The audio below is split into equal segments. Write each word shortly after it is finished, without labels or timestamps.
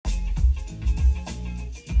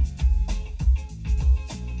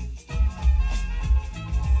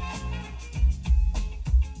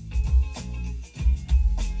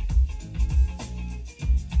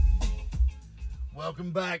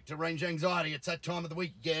Welcome back to Range Anxiety. It's that time of the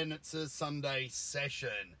week again. It's a Sunday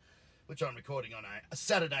session, which I'm recording on a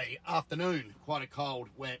Saturday afternoon. Quite a cold,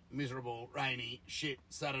 wet, miserable, rainy, shit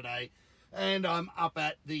Saturday. And I'm up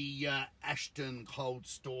at the Ashton Cold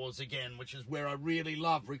Stores again, which is where I really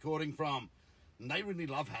love recording from. And they really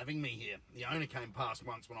love having me here. The owner came past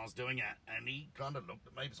once when I was doing it, and he kind of looked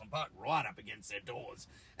at me because I'm parked right up against their doors.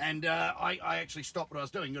 And I actually stopped what I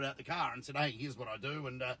was doing, got out the car and said, hey, here's what I do.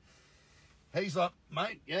 And he's like,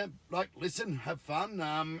 mate, yeah, like, listen, have fun,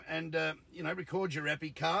 and record your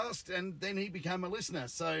epicast. And then he became a listener.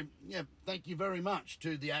 So, yeah, thank you very much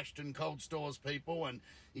to the Ashton Cold Stores people. And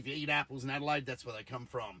if you eat apples in Adelaide, that's where they come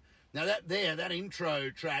from. Now, that intro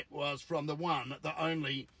track was from the one, the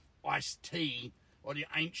only Ice-T, or the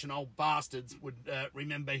ancient old bastards would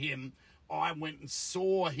remember him. I went and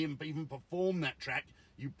saw him even perform that track,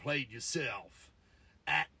 You Played Yourself,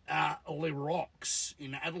 at Le Rocks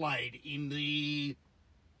in Adelaide in the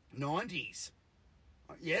 90s.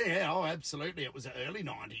 Yeah, oh, absolutely. It was the early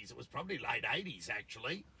 90s. It was probably late 80s,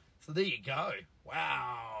 actually. So there you go.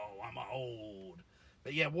 Wow, I'm old.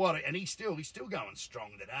 But yeah, and he's still going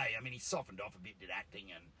strong today. I mean, he softened off a bit, did acting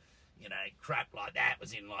and, crap like that.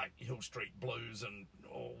 Was in, like, Hill Street Blues and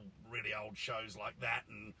all really old shows like that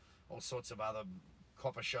and all sorts of other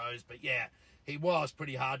copper shows. But yeah, he was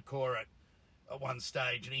pretty hardcore at one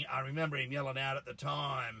stage, and I remember him yelling out at the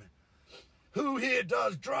time, who here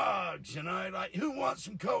does drugs, like, who wants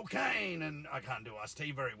some cocaine? And I can't do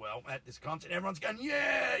Ice-T very well at this concert. Everyone's going,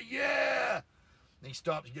 yeah, yeah. And he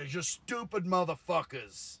stops, he goes, you stupid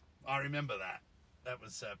motherfuckers. I remember that. That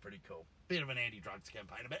was pretty cool. Bit of an anti-drugs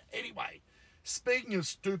campaign. But anyway, speaking of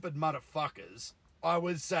stupid motherfuckers,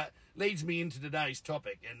 leads me into today's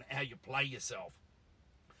topic and how you play yourself.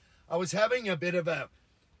 I was having a bit of a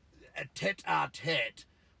tete-a-tete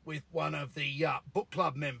with one of the book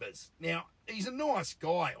club members. Now, he's a nice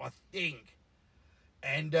guy, I think,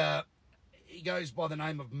 and he goes by the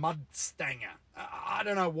name of Mudstanger. I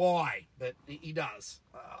don't know why, but he does.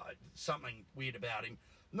 Something weird about him.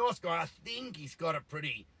 Nice guy. I think he's got a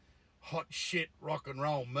pretty hot shit rock and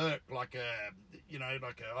roll Merc, like a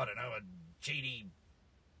GT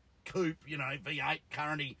coupe, V8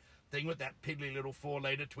 currenty thing with that piddly little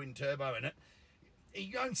 4-litre twin turbo in it.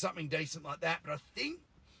 He owns something decent like that, but I think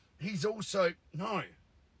he's also... No,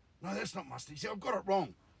 that's not Mustang. See, I've got it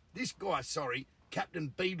wrong. This guy,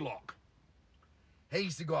 Captain Beadlock.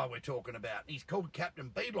 He's the guy we're talking about. He's called Captain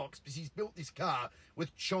Beadlock because he's built this car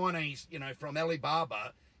with Chinese, from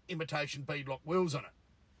Alibaba, imitation beadlock wheels on it.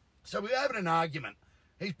 So we're having an argument.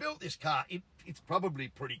 He's built this car. It's probably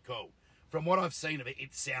pretty cool. From what I've seen of it,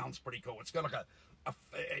 it sounds pretty cool. It's got like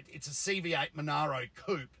it's a CV8 Monaro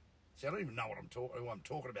coupe. See, I don't even know who I'm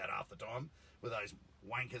talking about half the time with those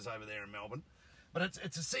wankers over there in Melbourne. But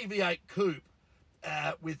it's a CV8 coupe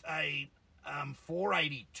with a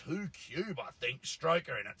 482 cube, I think,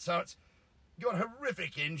 stroker in it. So it's got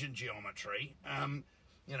horrific engine geometry,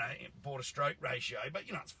 border stroke ratio, but,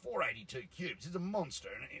 it's 482 cubes. It's a monster,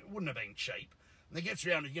 and it wouldn't have been cheap. And it gets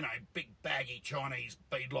around to, big baggy Chinese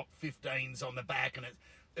beadlock 15s on the back, and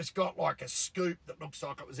it's got like a scoop that looks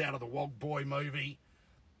like it was out of the Wog Boy movie.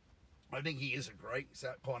 I think he is a Greek, so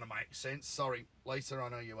that kind of makes sense. Sorry, Lisa, I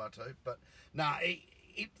know you are too. But, no, I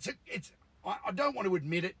don't want to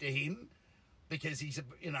admit it to him because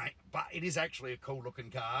but it is actually a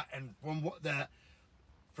cool-looking car. And from the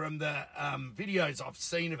videos I've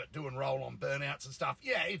seen of it doing roll-on burnouts and stuff,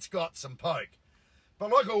 yeah, it's got some poke.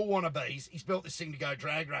 But like all wannabes, he's built this thing to go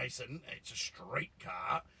drag racing. It's a street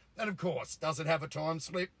car. And, of course, does it have a time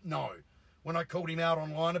slip? No. When I called him out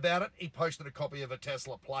online about it, he posted a copy of a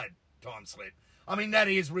Tesla Plaid time slip. I mean, that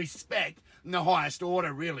is respect in the highest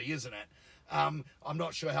order, really, isn't it? I'm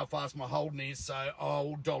not sure how fast my Holden is, so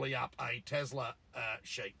I'll dolly up a Tesla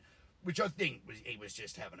sheet, which I think he was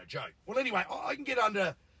just having a joke. Well, anyway, I can get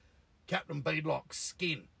under Captain Beadlock's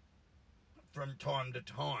skin from time to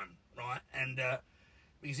time, right? And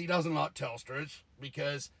because he doesn't like Telstras,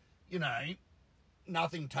 because,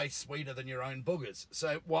 nothing tastes sweeter than your own boogers.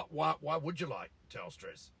 So why would you like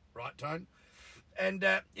Telstras, right, Tone? And,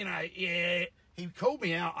 yeah, he called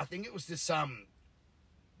me out. I think it was to some,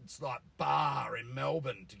 it's like bar in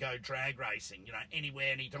Melbourne to go drag racing,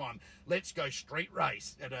 anywhere, anytime. Let's go street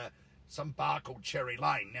race at some bar called Cherry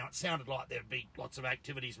Lane. Now, it sounded like there'd be lots of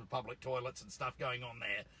activities with public toilets and stuff going on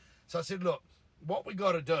there. So I said, look, what we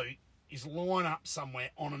got to do is line up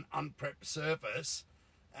somewhere on an unprepped surface,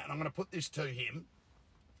 and I'm going to put this to him,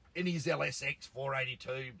 in his LSX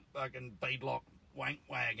 482 fucking beadlock wank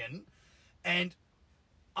wagon, and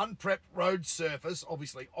unprepped road surface,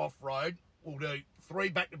 obviously off-road. We'll do 3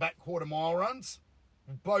 back-to-back quarter-mile runs,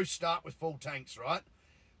 We'll both start with full tanks, right?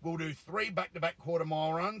 We'll do 3 back-to-back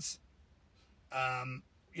quarter-mile runs,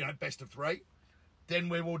 best of 3. Then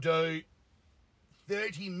we will do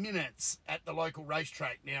 30 minutes at the local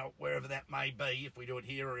racetrack. Now, wherever that may be, if we do it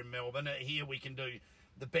here or in Melbourne, here we can do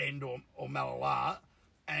the Bend or Mallala,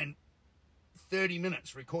 and 30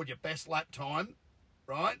 minutes, record your best lap time,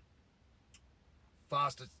 right?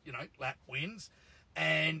 Fastest, lap wins.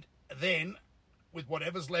 And then, with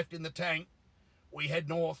whatever's left in the tank, we head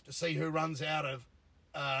north to see who runs out of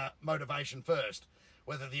motivation first.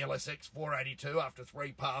 Whether the LSX 482 after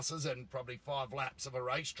 3 passes and probably 5 laps of a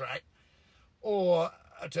racetrack, or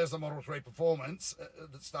a Tesla Model 3 Performance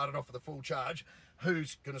that started off with a full charge,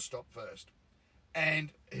 who's going to stop first.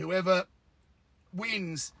 And whoever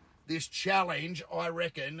wins this challenge, I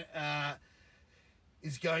reckon,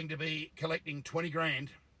 is going to be collecting 20 grand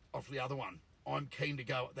off the other one. I'm keen to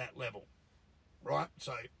go at that level, right?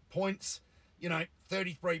 So points,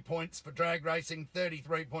 33 points for drag racing,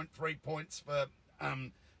 33.3 points for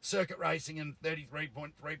circuit racing, and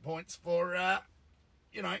 33.3 points for,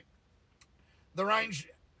 the range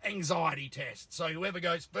anxiety test. So whoever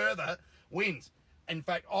goes further wins. In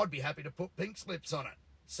fact, I'd be happy to put pink slips on it.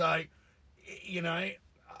 So, I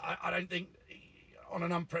don't think on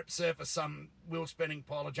an unprepped surface some wheel-spinning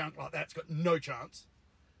pile of junk like that's got no chance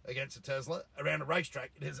against a Tesla. Around a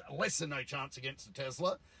racetrack, it has less than no chance against a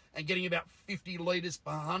Tesla. And getting about 50 litres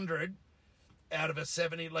per 100 out of a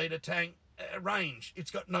 70-litre tank range,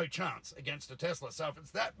 it's got no chance against a Tesla. So if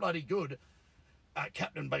it's that bloody good,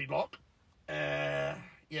 Captain Beadlock,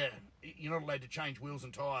 you're not allowed to change wheels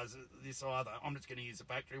and tyres this either. I'm just going to use the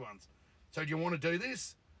factory ones. So do you want to do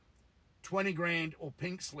this? 20 grand or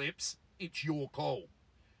pink slips, it's your call.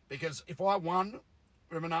 Because if I won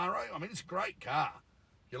Monaro, it's a great car.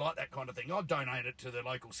 You like that kind of thing, I'd donate it to the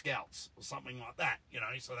local scouts or something like that,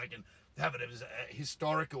 so they can have it as a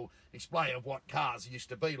historical display of what cars used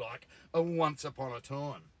to be like once upon a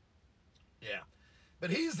time. Yeah. But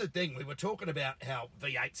here's the thing, we were talking about how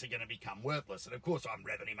V8s are going to become worthless, and of course I'm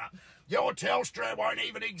revving him up. Your Telstra won't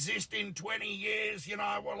even exist in 20 years,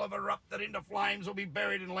 we'll have erupted into flames, will be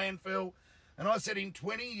buried in landfill. And I said in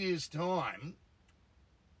 20 years' time,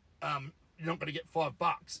 you're not going to get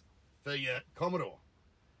 $5 for your Commodore,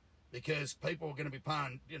 because people are going to be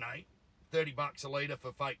paying, $30 a litre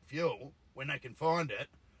for fake fuel when they can find it,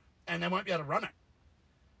 and they won't be able to run it.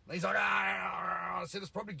 And he's like, I said, it's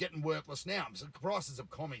probably getting worthless now. So the prices of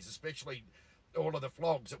commies, especially all of the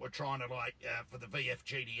flogs that were trying to, for the VF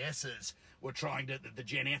GDSs, were trying to, the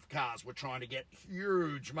Gen F cars were trying to get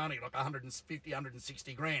huge money, like 150,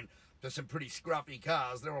 160 grand for some pretty scruffy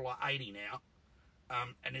cars. They're all like 80 now.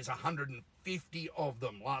 And there's 150 of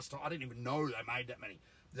them last time. I didn't even know they made that many.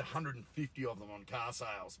 There's 150 of them on car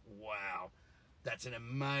sales. Wow. That's an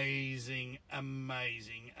amazing,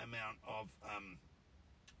 amazing amount of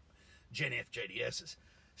Gen F GDSs.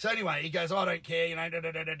 So anyway, he goes, I don't care, I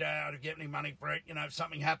don't get any money for it. If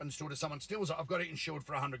something happens to it, if someone steals it, I've got it insured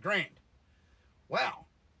for 100 grand. Wow.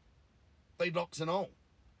 Feedlocks and all.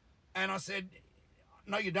 And I said,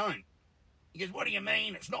 no, you don't. He goes, what do you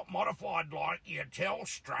mean? It's not modified like your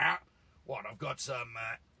Telstra. What, I've got some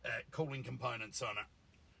cooling components on it.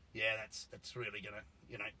 Yeah, that's really going to,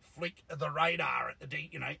 flick the radar at the,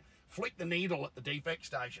 flick the needle at the defect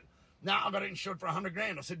station. No, I got it insured for 100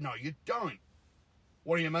 grand. I said, no, you don't.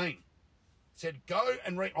 What do you mean? I said, go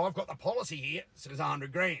and read. I've got the policy here. It says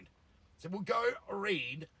 100 grand. I said, well, go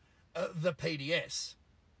read the PDS,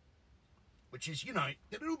 which is, the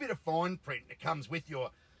little bit of fine print that comes with your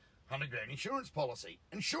 100 grand insurance policy.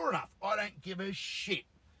 And sure enough, I don't give a shit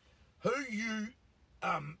who you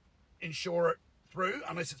insure it through,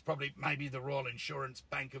 unless it's probably maybe the Royal Insurance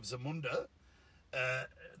Bank of Zamunda.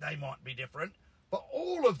 They might be different. But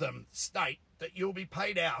all of them state that you'll be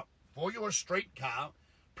paid out for your street car,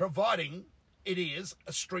 providing it is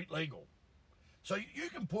a street legal. So you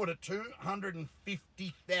can put a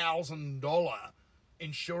 $250,000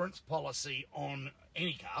 insurance policy on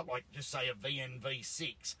any car, like just say a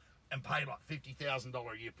VNV6, and pay like $50,000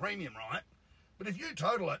 a year premium, right? But if you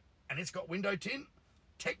total it and it's got window tint,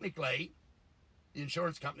 technically the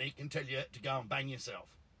insurance company can tell you to go and bang yourself,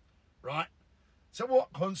 right? So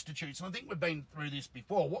what constitutes, and I think we've been through this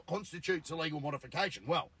before, what constitutes a legal modification?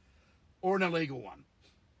 Well, or an illegal one.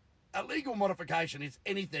 A legal modification is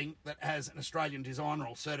anything that has an Australian designer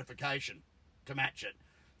or certification to match it.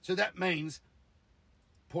 So that means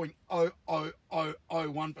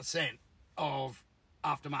 0.00001% of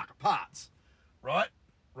aftermarket parts, right?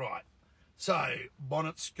 Right. So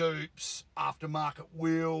bonnet scoops, aftermarket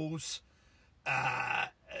wheels,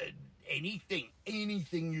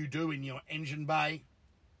 anything you do in your engine bay,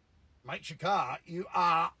 makes your car, you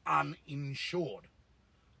are uninsured.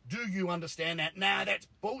 Do you understand that? Nah, that's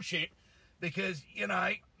bullshit, because, you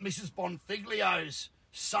know, Mrs. Bonfiglio's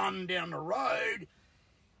son down the road,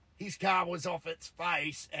 his car was off its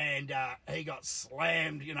face and he got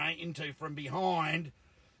slammed, you know, into from behind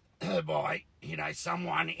by, you know,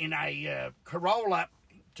 someone in a Corolla,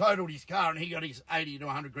 totaled his car, and he got his 80 to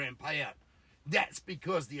 100 grand payout. That's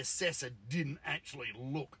because the assessor didn't actually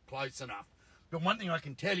look close enough. But one thing I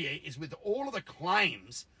can tell you is, with all of the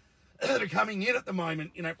claims that are coming in at the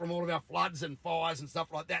moment, you know, from all of our floods and fires and stuff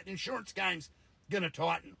like that, the insurance game's going to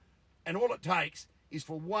tighten. And all it takes is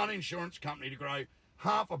for one insurance company to grow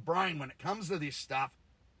half a brain when it comes to this stuff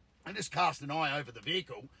and just cast an eye over the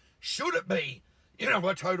vehicle. Should it be, you know,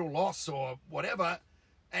 a total loss or whatever?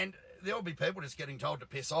 And there'll be people just getting told to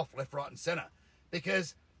piss off left, right and centre.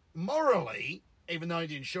 Because morally, even though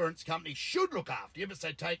the insurance company should look after you, but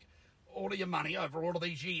say take all of your money over all of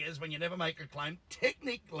these years when you never make a claim,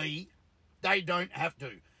 technically they don't have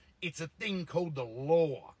to. It's a thing called the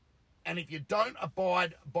law. And if you don't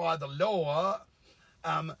abide by the law,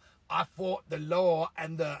 I fought the law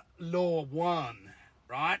and the law won,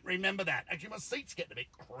 right? Remember that. Actually, my seat's getting a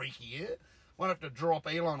bit creaky here. Might have to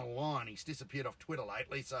drop Elon a line. He's disappeared off Twitter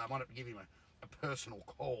lately, so I might have to give him a personal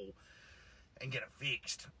call and get it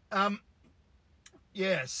fixed.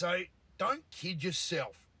 Yeah, so don't kid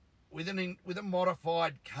yourself. With a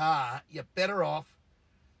modified car, you're better off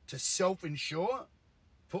to self-insure,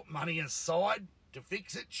 put money aside to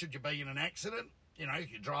fix it should you be in an accident, you know, if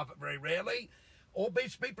you drive it very rarely, or be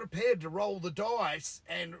prepared to roll the dice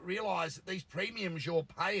and realise that these premiums you're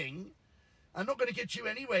paying are not going to get you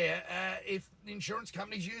anywhere if the insurance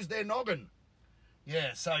companies use their noggin.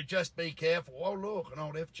 Yeah, so just be careful. Oh, look, an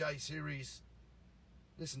old FJ series.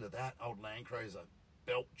 Listen to that, old Land Cruiser.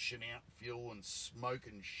 Belching out fuel and smoke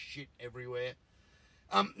and shit everywhere.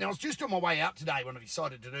 Now, I was just on my way out today when I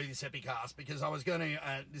decided to do this Epicast, because I was going to,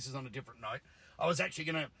 this is on a different note, I was actually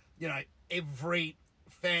going to, you know, every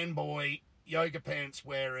fanboy, yoga pants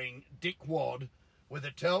wearing dickwad with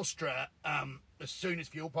a Telstra, as soon as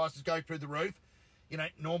fuel prices go through the roof, you know,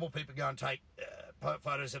 normal people go and take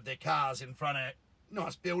photos of their cars in front of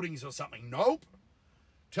nice buildings or something. Nope.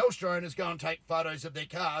 Telstra owners go and take photos of their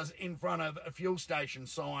cars in front of a fuel station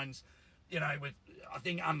signs, you know, with, I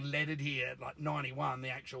think, unleaded here, like 91, the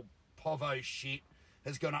actual Povo shit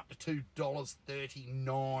has gone up to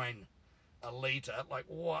 $2.39 a litre. Like,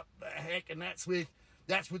 what the heck? And that's with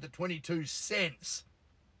the 22 cents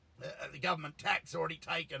the government tax already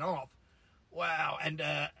taken off. Wow. And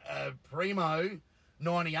Primo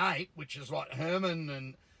 98, which is like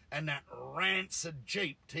Herman and that rancid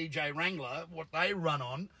Jeep TJ Wrangler, what they run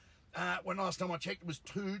on, when last time I checked, it was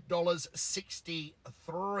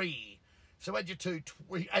 $2.63. So add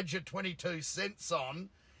your 22 cents on,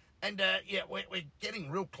 and yeah, we're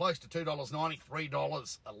getting real close to $2.90,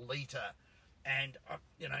 $3 a litre. And,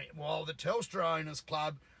 you know, while the Telstra Owners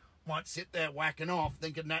Club might sit there whacking off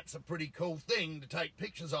thinking that's a pretty cool thing to take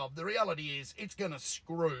pictures of, the reality is it's going to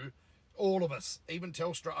screw all of us, even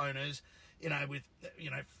Telstra owners, you know, with,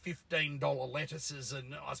 you know, $15 lettuces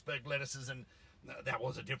and iceberg lettuces, and that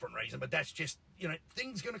was a different reason, but that's just, you know,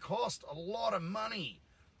 things going to cost a lot of money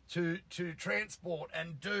to transport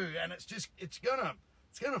and do, and it's gonna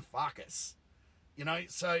fuck us, you know.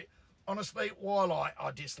 So honestly, while I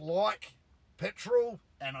dislike petrol,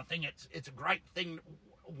 and I think it's a great thing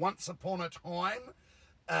once upon a time,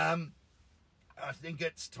 I think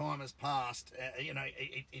its time has passed. You know,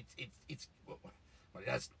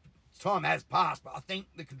 time has passed, but I think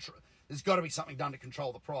there's got to be something done to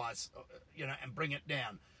control the price, you know, and bring it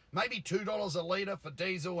down. Maybe $2 a litre for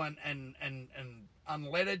diesel and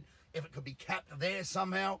unleaded. If it could be capped there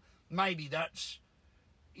somehow, maybe that's,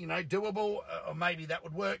 you know, doable, or maybe that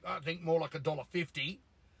would work. I think more like $1.50.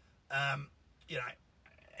 You know,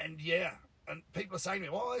 and yeah, and people are saying to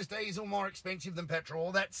me, why is diesel more expensive than petrol?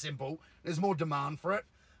 Well, that's simple. There's more demand for it.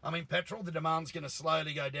 I mean, petrol, the demand's going to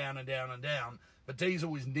slowly go down and down and down, but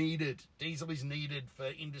diesel is needed. Diesel is needed for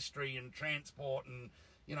industry and transport and,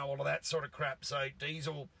 you know, all of that sort of crap. So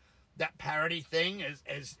diesel, that parity thing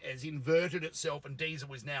has inverted itself, and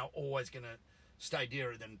diesel is now always going to stay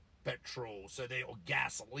dearer than petrol. So there, or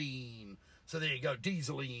gasoline. So there you go,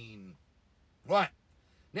 dieseline. Right.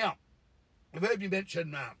 Now, I've heard you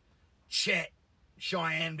mention Chet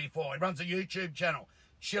Cheyenne before. He runs a YouTube channel,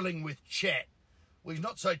 Chilling with Chet. Well, he's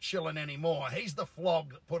not so chilling anymore. He's the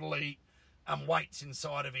flog that put all the weights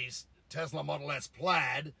inside of his Tesla Model S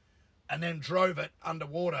Plaid and then drove it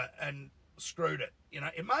underwater and screwed it. You know,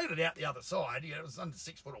 it made it out the other side. You know, it was under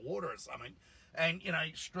 6 foot of water or something. And, you know,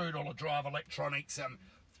 screwed all the drive electronics,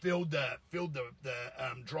 filled the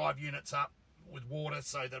drive units up with water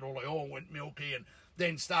so that all the oil went milky, and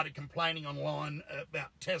then started complaining online about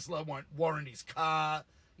Tesla won't warrant his car.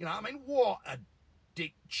 You know, I mean, what a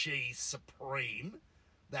dick cheese supreme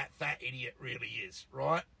that fat idiot really is,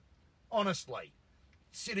 right? Honestly.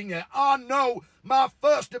 Sitting there, oh no, my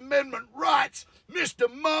First Amendment rights,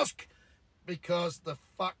 Mr. Musk, because the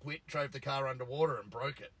fuckwit drove the car underwater and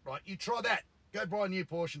broke it, right? You try that. Go buy a new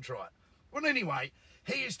Porsche and try it. Well, anyway,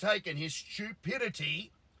 he has taken his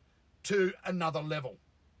stupidity to another level.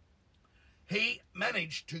 He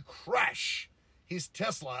managed to crash his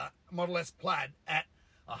Tesla Model S Plaid at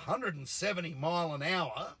 170 mile an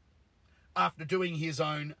hour after doing his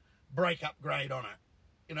own brake upgrade on it.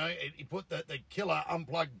 You know, he put the killer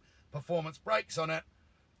unplugged performance brakes on it.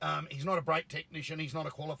 He's not a brake technician. He's not a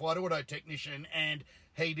qualified auto technician, and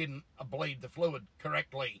he didn't bleed the fluid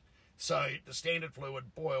correctly. So the standard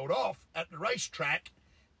fluid boiled off at the racetrack,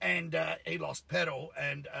 and he lost pedal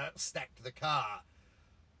and stacked the car.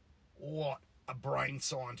 What a brain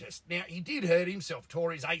scientist. Now, he did hurt himself,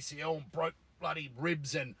 tore his ACL and broke bloody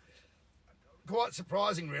ribs, and quite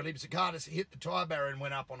surprising, really, because the car just hit the tyre barrier and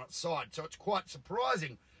went up on its side. So it's quite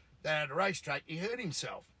surprising that at a racetrack he hurt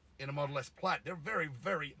himself in a Model S Plaid. They're a very,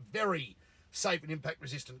 very, very safe and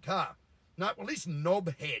impact-resistant car. No, well, this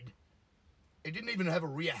knobhead, it didn't even have a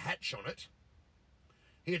rear hatch on it.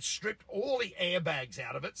 He had stripped all the airbags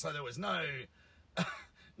out of it, so there was no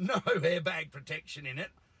airbag protection in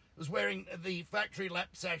it. It was wearing the factory lap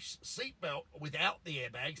sash seatbelt without the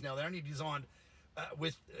airbags. Now, they're only designed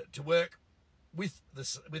to work with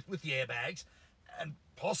the airbags, and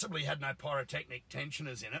possibly had no pyrotechnic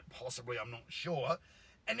tensioners in it. Possibly, I'm not sure.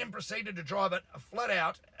 And then proceeded to drive it flat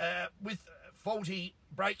out with faulty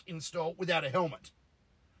brake install without a helmet.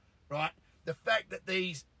 Right? The fact that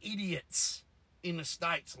these idiots in the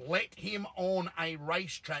States let him on a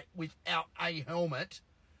racetrack without a helmet,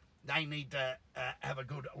 they need to have a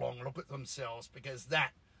good long look at themselves, because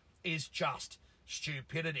that is just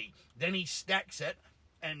stupidity. Then he stacks it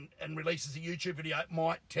and releases a YouTube video,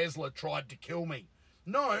 "My Tesla tried to kill me."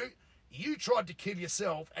 No, you tried to kill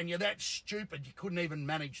yourself, and you're that stupid you couldn't even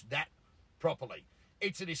manage that properly.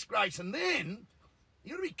 It's a disgrace. And then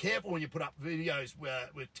you got to be careful when you put up videos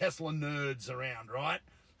with Tesla nerds around, right?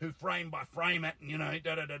 Who frame by frame it, and, you know,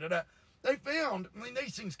 da-da-da-da-da. They found, I mean,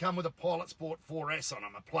 these things come with a Pilot Sport 4S on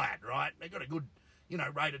them, a Plaid, right? They got a good, you know,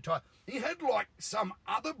 rated tyre. He had, like, some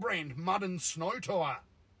other brand mud and snow tyre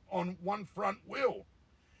on one front wheel.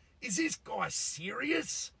 Is this guy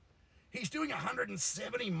serious? He's doing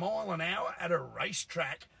 170 mile an hour at a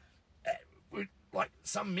racetrack with, like,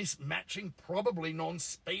 some mismatching, probably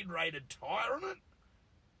non-speed rated tyre on it?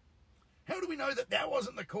 How do we know that that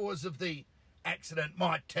wasn't the cause of the accident?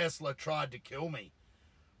 My Tesla tried to kill me.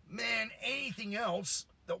 Man, anything else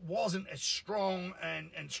that wasn't as strong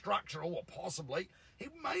and structural, or possibly, he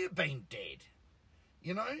may have been dead.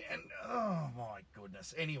 You know? And, oh my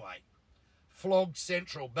goodness. Anyway, flogged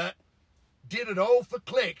central, but did it all for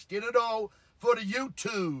clicks. Did it all for the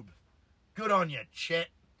YouTube. Good on you, Chet.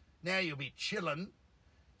 Now you'll be chilling,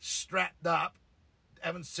 strapped up,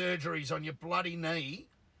 having surgeries on your bloody knee,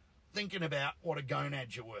 thinking about what a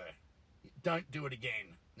gonad you were. Don't do it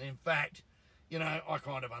again. In fact, you know, I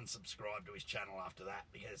kind of unsubscribed to his channel after that,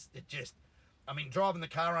 because it just, I mean, driving the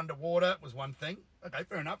car underwater was one thing. Okay,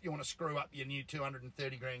 fair enough. You want to screw up your new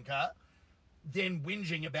 230 grand car. Then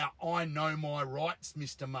whinging about, I know my rights,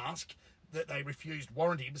 Mr. Musk, that they refused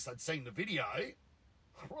warranty because they'd seen the video.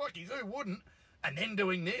 Crikey, who wouldn't? And then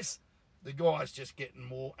doing this, the guy's just getting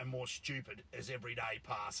more and more stupid as every day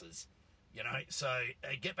passes. You know, so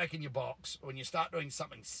get back in your box. When you start doing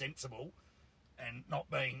something sensible and not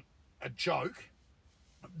being a joke,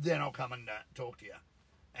 then I'll come and talk to you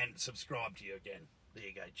and subscribe to you again. There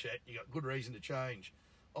you go, Chet. You got good reason to change.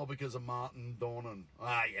 Oh, because of Martin Donnan.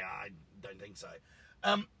 Ah, yeah, I don't think so.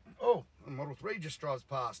 Oh, Model 3 just drives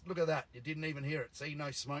past. Look at that. You didn't even hear it. See, no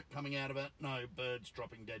smoke coming out of it. No birds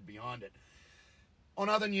dropping dead behind it. On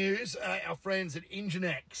other news, our friends at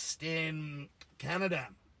Enginext in Canada,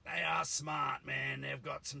 they are smart, man. They've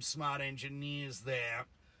got some smart engineers there.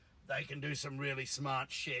 They can do some really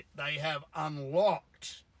smart shit. They have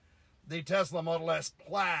unlocked the Tesla Model S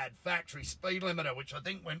Plaid factory speed limiter, which I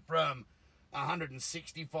think went from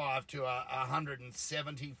 165 to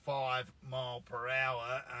 175 mile per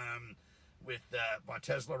hour by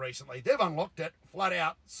Tesla recently. They've unlocked it flat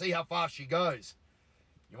out. See how fast she goes.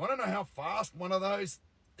 You want to know how fast one of those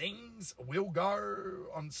things will go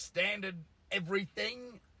on standard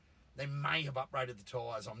everything? They may have upgraded the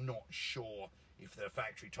tyres. I'm not sure if the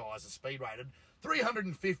factory tyres are speed rated.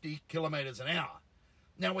 350 kilometres an hour.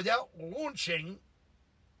 Now, without launching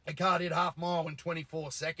A car did half mile in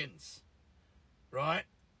 24 seconds, right?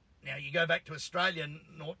 Now, you go back to Australia,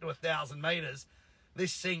 0 to 1,000 metres,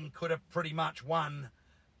 this thing could have pretty much won,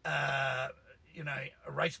 a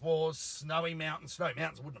race wars, Snowy Mountain. Snowy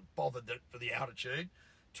Mountains wouldn't have bothered for the altitude.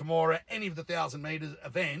 Tomorrow, any of the 1,000 metres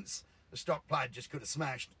events, the stock plate just could have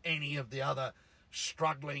smashed any of the other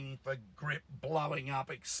struggling for grip, blowing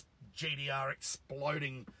up, GDR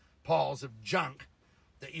exploding piles of junk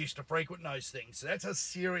that used to frequent those things. So that's how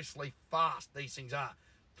seriously fast these things are.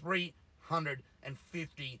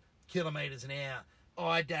 350 kilometres an hour.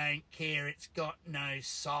 I don't care. It's got no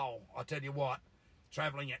soul. I tell you what,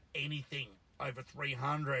 travelling at anything over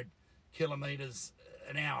 300 kilometres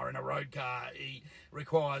an hour in a road car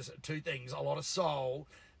requires two things: a lot of soul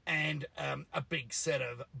and a big set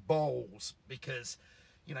of balls, because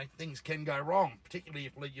things can go wrong, particularly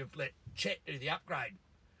if you've let Chet do the upgrade.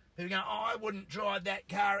 People go, I wouldn't drive that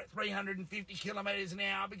car at 350 kilometres an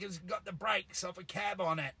hour because it's got the brakes off a cab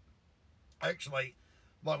on it. Actually,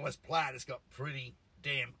 Model S Plaid has got pretty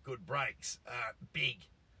damn good brakes, big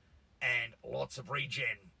and lots of regen.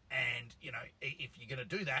 And, if you're going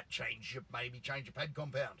to do that, maybe change your pad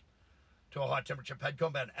compound to a high temperature pad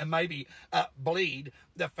compound, and maybe bleed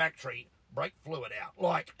the factory brake fluid out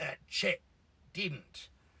like Chet didn't.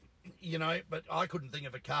 But I couldn't think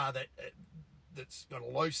of a car that's got a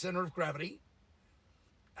low centre of gravity,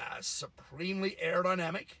 supremely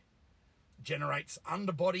aerodynamic, generates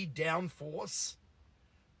underbody downforce,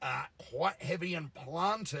 quite heavy and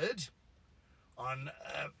planted on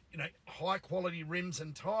high quality rims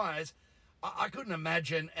and tyres. I couldn't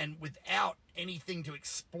imagine, and without anything to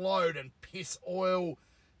explode and piss oil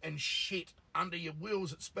and shit under your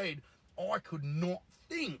wheels at speed, I could not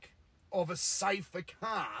think of a safer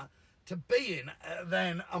car to be in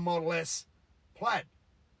than a Model S Plaid.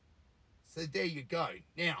 So there you go.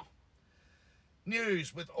 Now,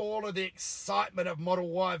 news with all of the excitement of Model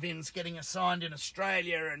Y VINs getting assigned in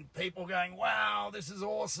Australia and people going, wow, this is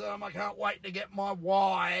awesome, I can't wait to get my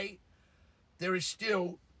Y. There is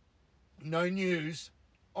still no news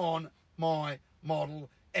on my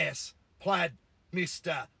Model S Plaid,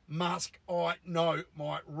 Mr. Musk. I know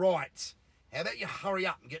my rights. How about you hurry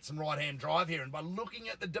up and get some right-hand drive here? And by looking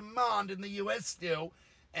at the demand in the US still,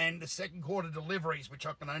 and the second quarter deliveries, which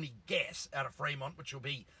I can only guess out of Fremont, which will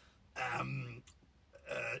be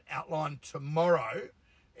outlined tomorrow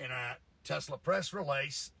in a Tesla press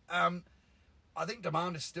release, I think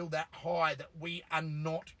demand is still that high that we are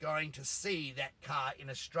not going to see that car in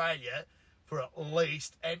Australia for at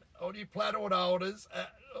least, and all you Plaid order holders,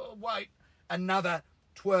 wait another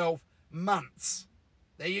 12 months.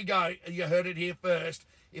 There you go. You heard it here first.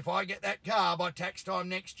 If I get that car by tax time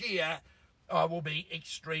next year, I will be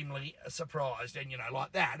extremely surprised. And,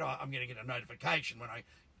 like that, I'm going to get a notification when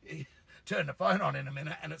I turn the phone on in a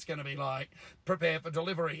minute, and it's going to be like, prepare for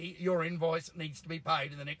delivery. Your invoice needs to be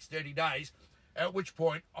paid in the next 30 days, at which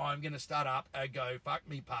point I'm going to start up a Go Fuck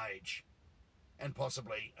Me page and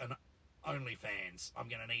possibly an OnlyFans. I'm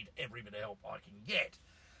going to need every bit of help I can get.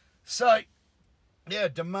 So, yeah,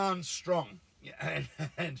 demand's strong. Yeah,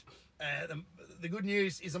 and the good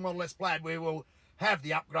news is the Model S Plaid, we will have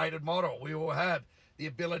the upgraded model. We will have the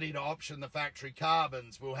ability to option the factory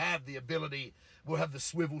carbons. We'll have the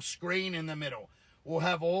swivel screen in the middle. We'll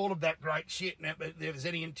have all of that great shit. And if there's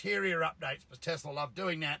any interior updates, because Tesla love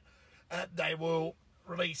doing that, they will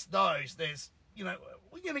release those.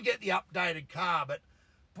 We're going to get the updated car, but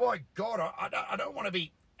by God, I don't want to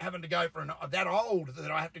be having to go for that old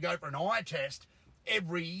that I have to go for an eye test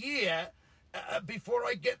every year before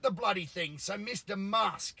I get the bloody thing. So, Mr.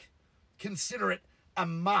 Musk, consider it a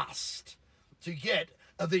must to get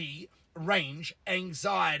the range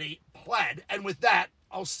anxiety Plaid. And with that,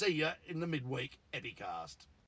 I'll see you in the midweek Epicast.